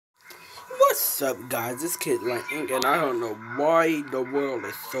What's up, guys? This kid Lightning, and I don't know why the world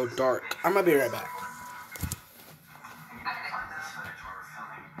is so dark. I'm gonna be right back.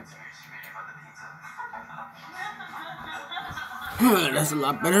 That's a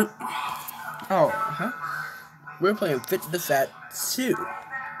lot better. We're playing Fit the Fat 2.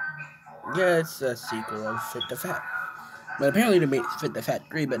 Yeah, it's a sequel of Fit the Fat. But apparently they made Fit the Fat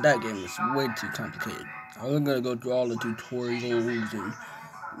 3, but that game is way too complicated. I'm gonna go through all the tutorials and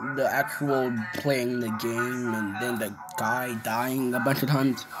the actual playing the game, and then the guy dying a bunch of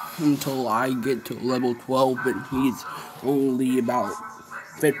times until I get to level 12, and he's only about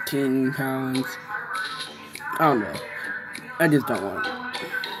 15 pounds. I don't know. I just don't want it.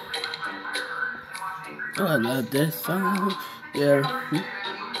 Oh, I love this song. Yeah.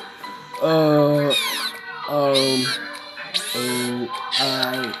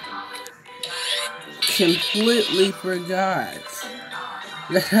 I completely forgot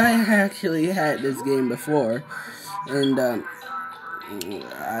that I actually had this game before, and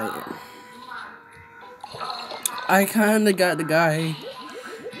I kind of got the guy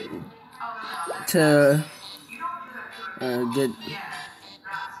to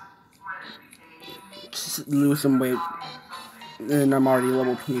lose some weight, and I'm already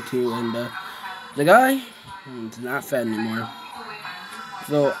level 22, and the guy is not fat anymore,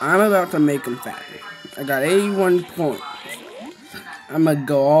 so I'm about to make him fat. I got 81 points. I'm gonna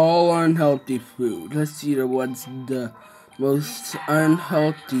go all unhealthy food. Let's see what's the most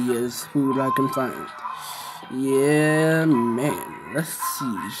unhealthiest food I can find. Yeah, man. Let's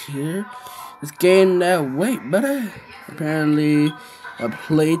see here. Let's gain that weight, but apparently a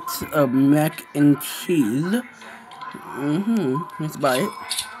plate of mac and cheese. Let's buy it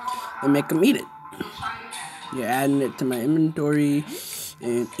and make them eat it. You're adding it to my inventory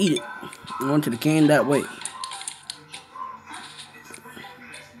and eat it. I want you to gain that weight.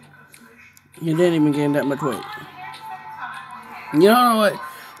 You didn't even gain that much weight. You know what?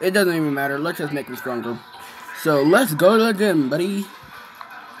 It doesn't even matter. Let's just make him stronger. So let's go to the gym, buddy.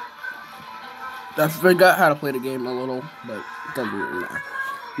 I forgot how to play the game a little, but it doesn't really matter.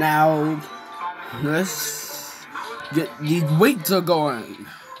 Now, let's get these weights are going.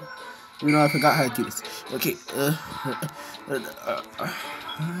 You know, I forgot how to do this. Okay.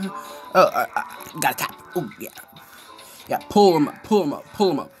 Gotta tap. Oh, yeah. Yeah, pull him up, pull him up,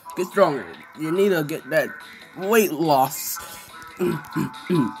 pull him up. Get stronger. You need to get that weight loss.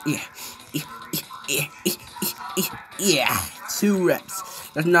 Yeah. 2 reps.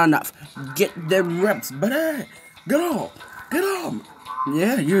 That's not enough. Get them reps, but get on.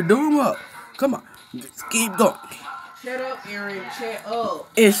 Yeah, you're doing well. Come on, just keep going. Shut up, Aaron. Shut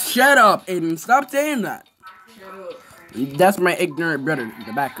up. It's shut up, Aiden. Stop saying that. Shut up. That's my ignorant brother in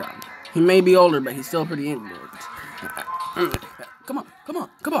the background. He may be older, but he's still pretty ignorant. Come on.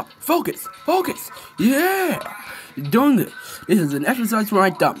 Focus. Yeah. You're doing good. This is an exercise for my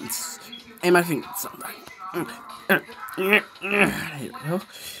thumbs. And my fingers sometimes. Here we go.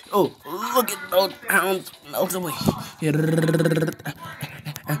 Oh, look at those pounds melt away.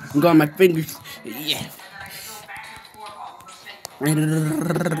 I'm going my fingers. Yeah.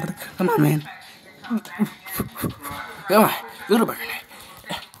 Come on, man. Come on. Little bird.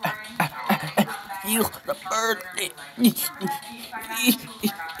 Feel the bird.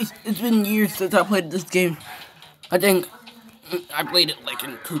 It's been years since I played this game. I think I played it like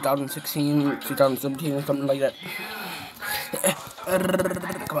in 2016, 2017 or something like that.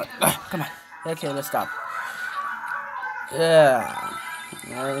 Come on. Okay, let's stop. Yeah.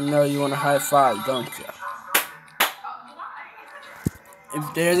 I know you want a high five, don't you?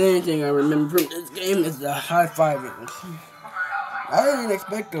 If there's anything I remember from this game, it's the high fiving. I didn't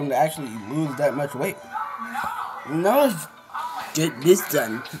expect them to actually lose that much weight. Now let's get this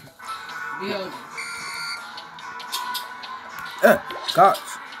done. Gosh.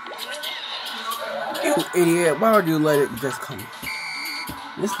 You idiot, why would you let it just come?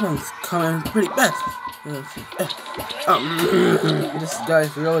 This one's coming pretty fast. This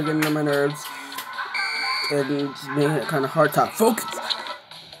guy's really getting on my nerves. And it's making it kind of hard to focus.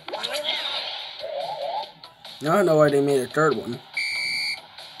 Now I know why they made a third one.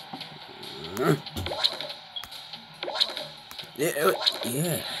 Yeah.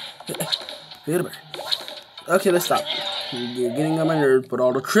 Okay, let's stop. You're getting on my nerves with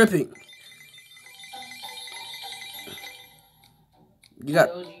all the tripping. You got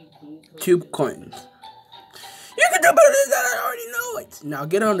 2 coins. You can do better than that, I already know it. Now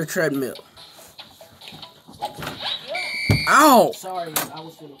get on the treadmill. Ow! Sorry, I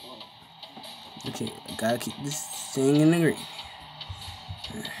was gonna fall. Okay, I gotta keep this thing in the green.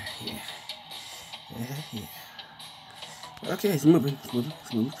 Yeah. Okay, it's moving.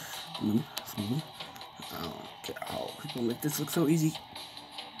 Smooth. Oh, okay. Oh, people make this look so easy.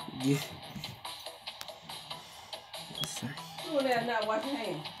 Yeah. Yes, sir. Doing that, not wash your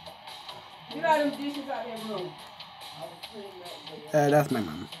hands. Get all them dishes out that room. That's my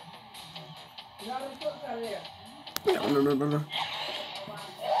mom. Get all them cups out of there. No.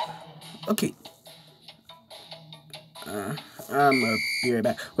 Okay. I'm gonna be right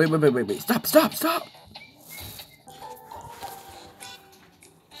back. Wait. Stop.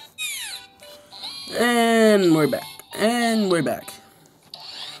 And we're back.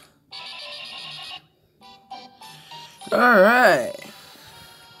 Alright.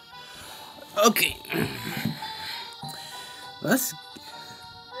 Okay.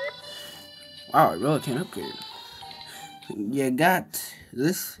 Wow, I really can't upgrade. You got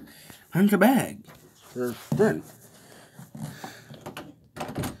this hunter bag. For fun.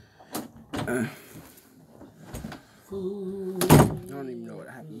 I don't even know what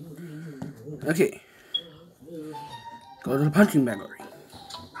happened. Okay. Go to the punching bag already.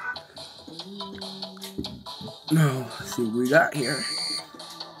 No, let's see what we got here.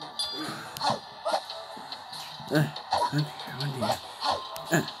 Yeah.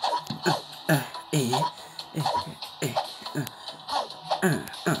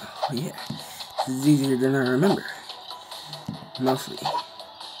 This is easier than I remember. Mostly.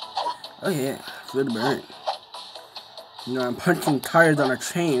 Oh yeah, feel the burn. You know, I'm punching tires on a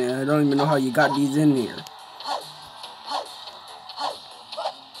train and I don't even know how you got these in here.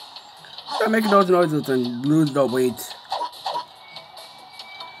 Stop making those noises and lose the weight.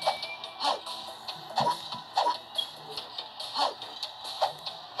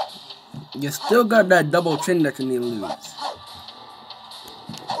 You still got that double chin that you need to lose.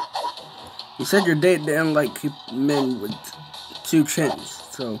 You said your date didn't like men with two chins,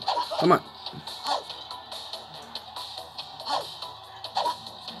 so come on.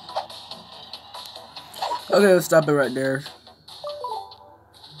 Okay, let's stop it right there.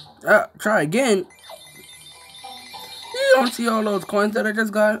 Try again. You don't see all those coins that I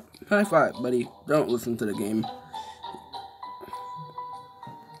just got? High five, buddy. Don't listen to the game.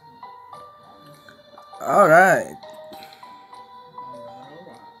 Alright.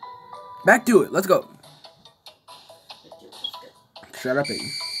 Back to it. Let's go. Shut up,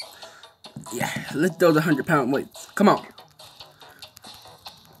 Aiden. Yeah, let's do the 100-pound weights. Come on.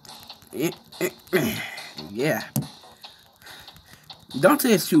 Yeah. Don't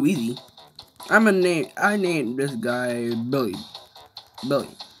say it's too easy. I named this guy Billy.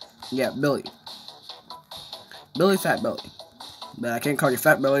 Yeah, Billy. Billy Fat Belly. But I can't call you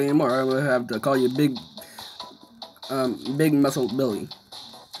Fat Belly anymore. I will have to call you Big Muscle Billy.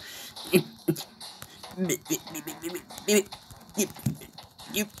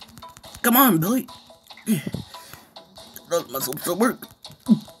 Come on, Billy. Those muscles still work.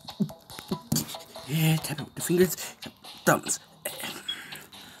 Yeah, tap it with the fingers, thumbs.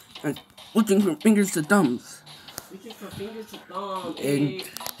 Looking from fingers to thumbs. Reaching from fingers to thumbs. And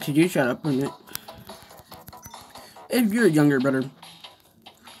could you shut up a minute? If you're a younger brother,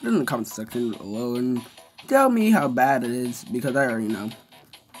 put in the comment section below and tell me how bad it is, because I already know.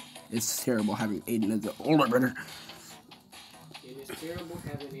 It's terrible having Aiden as an older brother. It is terrible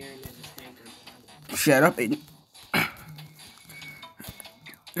having Aaron as a spanker. Shut up, Aiden.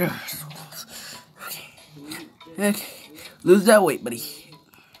 Okay. Lose that weight, buddy.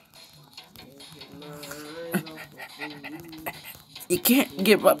 You can't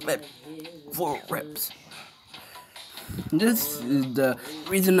give up at 4 reps. This is the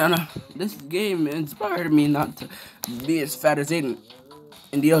reason this game inspired me not to be as fat as Aiden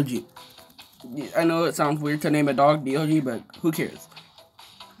in DLG. I know it sounds weird to name a dog DLG, but who cares?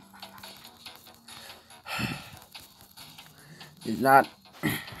 It's not.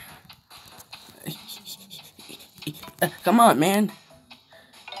 Come on, man.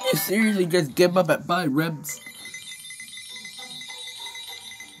 You seriously just give up at 5 reps?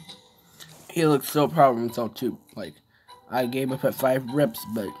 He looks so proud of himself too. Like, I gave up at 5 reps,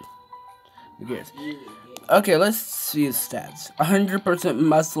 but who cares? Okay, let's see his stats. 100%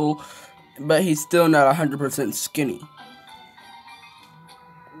 muscle, but he's still not 100% skinny.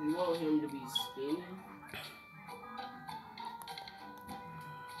 You want him to be skinny?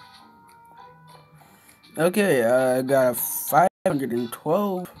 Okay, I got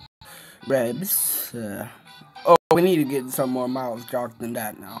 512 reps. We need to get some more miles jogged than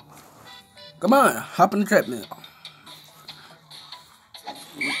that now. Come on, hop on the treadmill.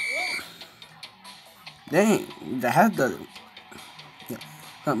 Dang, that has done it. Yeah.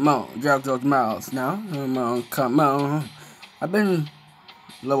 Come on, jog those miles now. Come on. I've been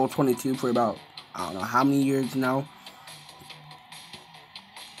level 22 for about, I don't know how many years now.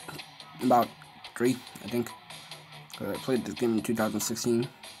 About 3, I think. I played this game in 2016.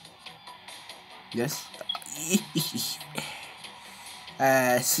 Yes.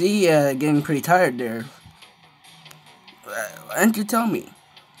 See, getting pretty tired there. Why didn't you tell me?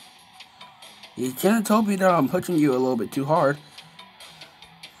 You should have told me that I'm pushing you a little bit too hard.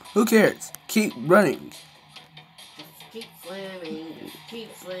 Who cares? Keep running. Just keep swimming. Just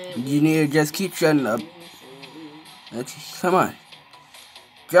keep swimming. You need to just keep shutting up. Come on.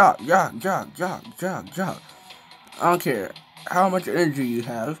 Jog, jog, jog, jog, jog, jog. I don't care how much energy you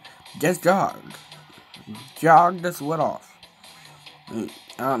have. Just jog. Jog the sweat off. I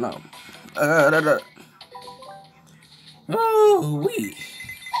don't know. Oh, wee.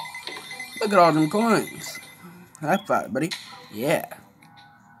 Look at all them coins. High five, buddy. Yeah.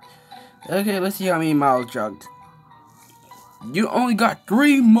 Okay, let's see how many miles jogged. You only got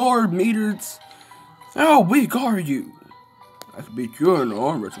 3 more meters. How weak are you? I could beat you in the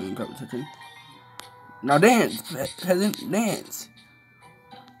arm wrestling competition. Now dance, peasant, dance.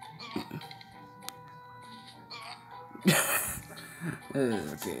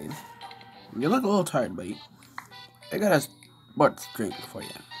 Okay. You look a little tired, buddy. I got a sports drink for you.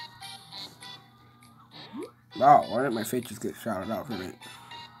 Wow, why didn't my face just get shouted out for a minute?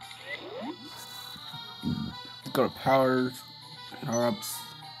 Go to powers, power-ups,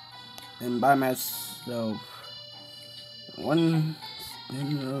 and buy myself one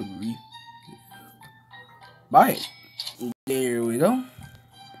buy it. There we go.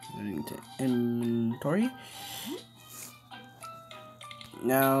 Into inventory.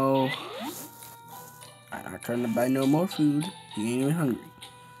 Now I'm not trying to buy no more food. You ain't even hungry.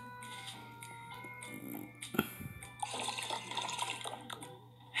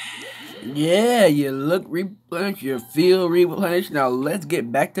 Yeah, you look replenished, you feel replenished. Now let's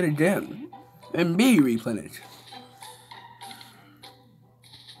get back to the gym and be replenished.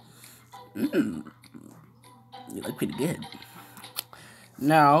 You look pretty good.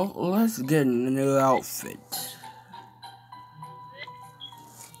 Now let's get a new outfit.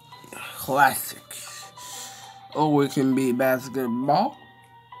 Classic. Oh, it can be basketball.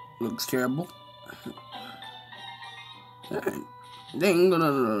 Looks terrible. Dang,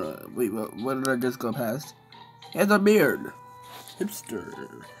 no. Wait, what did I just go past? He has a beard. Hipster.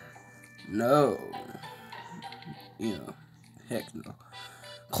 No. You know, heck no.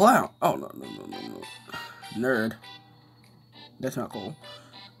 Clown. Oh, no. Nerd. That's not cool.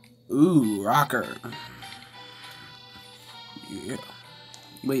 Ooh, rocker. Yeah.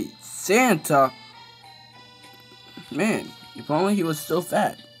 Wait, Santa? Man, if only he was still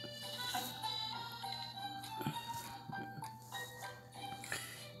fat.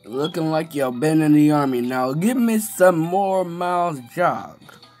 Looking like you've been in the army. Now give me some more miles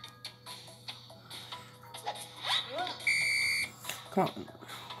jogged. Come on.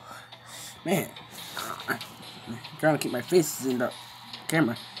 Man. I'm trying to keep my face in the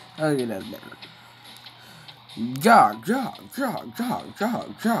camera. Okay, that's better. Jog.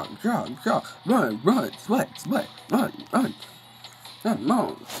 Run, sweat. Run.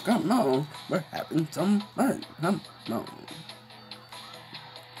 Come on. We're having some fun. Come on.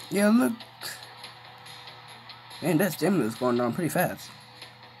 Yeah, look. Man, that stamina's going down pretty fast.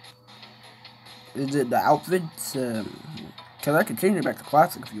 Is it the outfits? Cause I can change it back to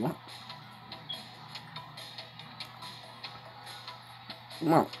classic if you want.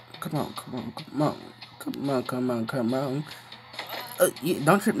 Come on. Yeah,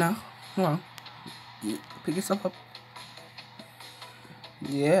 don't trip now. Come on. Yeah, pick yourself up.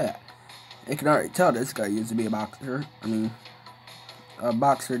 Yeah. I can already tell this guy used to be a boxer. I mean, a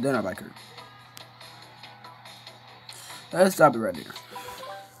boxer, then a biker. Let's stop it right here.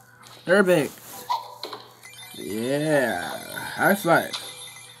 Perfect. Yeah. High five.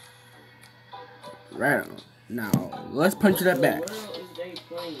 Right on. Now, let's punch that back.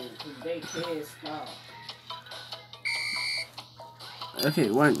 They can't stop.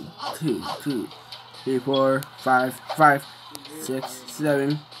 Okay, 1, 2, 3, 4, 5, 6,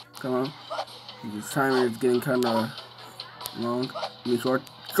 7. Come on. This timer is getting kind of long. I mean, short.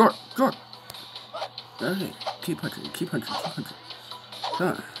 Okay, keep punching. Come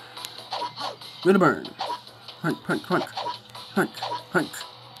on. With a burn. Punch.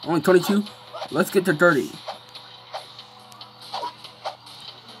 Only 22. Let's get to 30.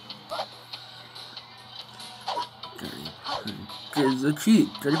 Is a cheat.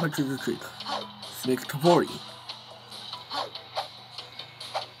 30 punches is a cheat. This makes it to 40.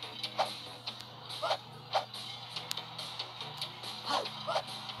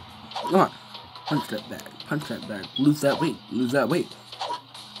 Come on. Punch that back. Lose that weight.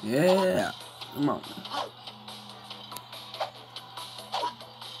 Yeah. Come on.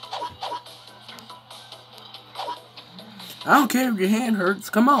 I don't care if your hand hurts.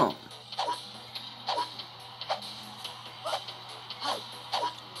 Come on.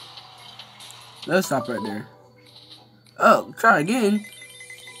 Let's stop right there. Oh, try again.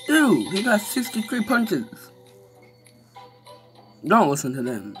 Dude, he got 63 punches. Don't listen to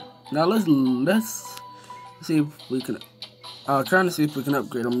them. Now let's see if we can. Trying to see if we can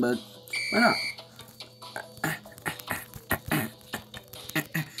upgrade him, but why not?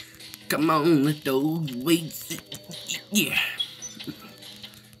 Come on, lift those weights. Yeah.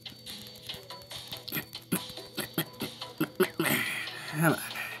 Come on.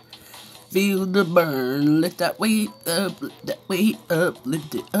 Feel the burn, lift that weight up,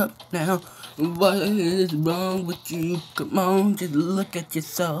 lift it up now. What is wrong with you? Come on, just look at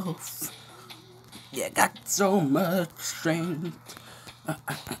yourself. You got so much strength.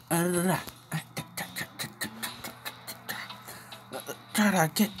 Try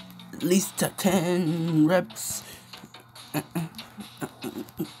to get at least 10 reps.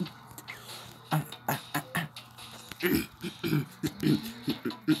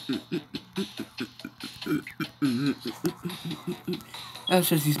 Let's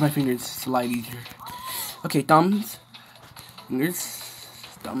just use my fingers to slide easier. Okay, thumbs, fingers,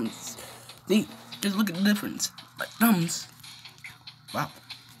 thumbs. See, just look at the difference. Like thumbs. Wow.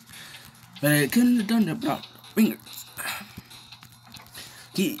 But I couldn't have done that without fingers.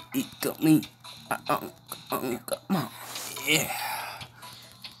 Keep me. Come on. Yeah.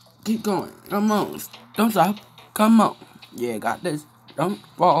 Keep going. Come on. Don't stop. Come on. Yeah, got this. Don't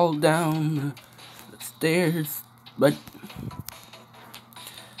fall down the stairs. But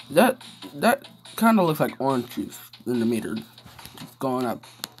that kind of looks like orange juice in the meter. Just going up.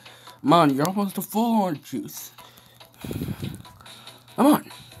 Come on, you're almost a full orange juice. Come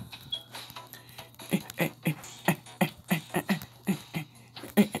on.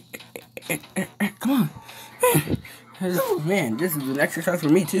 Come on. Man, this is an exercise for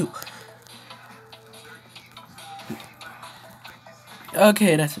me too.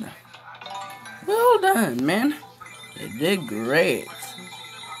 Okay, that's enough. Well done, man. You did great.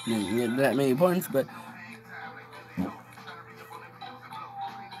 Didn't get that many points, but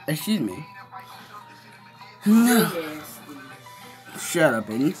excuse me. Shut up,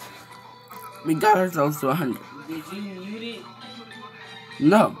 Aiden. We got ourselves to 100. Did you mute it?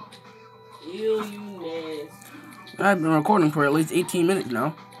 No. Ew, you nasty. I've been recording for at least 18 minutes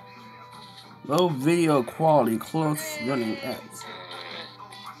now. Low video quality, close running ads.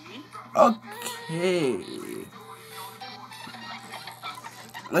 Okay.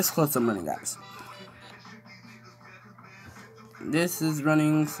 Let's close some running ads. This is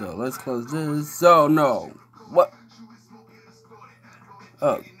running, so let's close this. So, no. What?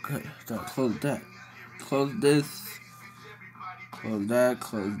 Oh, good. So, close that. Close this. Close that.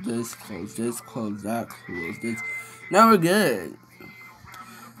 Close this. Close this. Close that. Close this. Now we're good.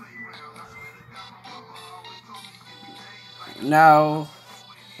 Now,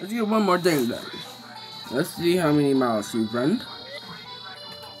 let's get one more thing done. Let's see how many miles you've run.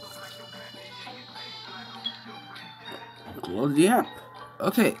 Close the app.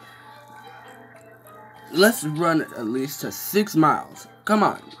 Okay. Let's run at least to 6 miles. Come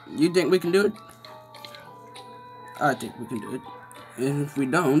on. You think we can do it? I think we can do it. And if we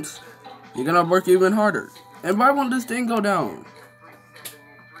don't, you're gonna work even harder. And why won't this thing go down?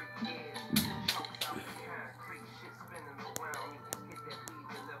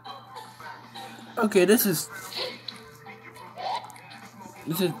 Okay, this is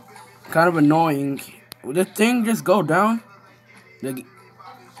kind of annoying. Will this thing just go down?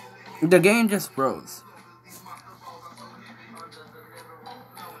 The game just froze.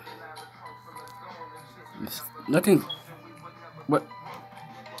 Nothing. What?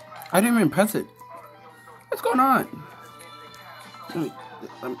 I didn't even press it. What's going on?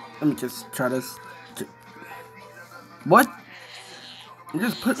 Let me just try this. What? You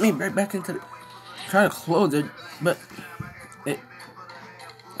just put me right back into the. Try to close it, but it.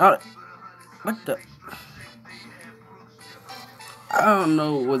 What the? I don't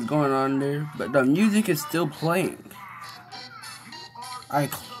know what's going on there, but the music is still playing. I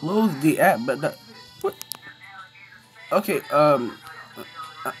closed the app, but the. What? Okay,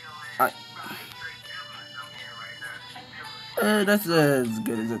 that's as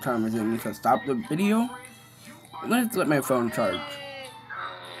good as the time as any to stop the video. Let's let my phone charge.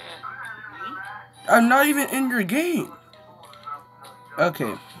 I'm not even in your game.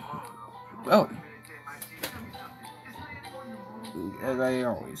 Okay. Well, as I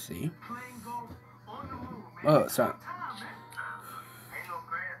always see. Oh, sorry.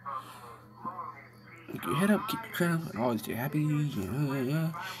 Keep your head up, keep your chin up, and always stay happy.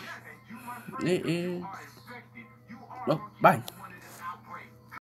 Yeah. It is. Well, bye.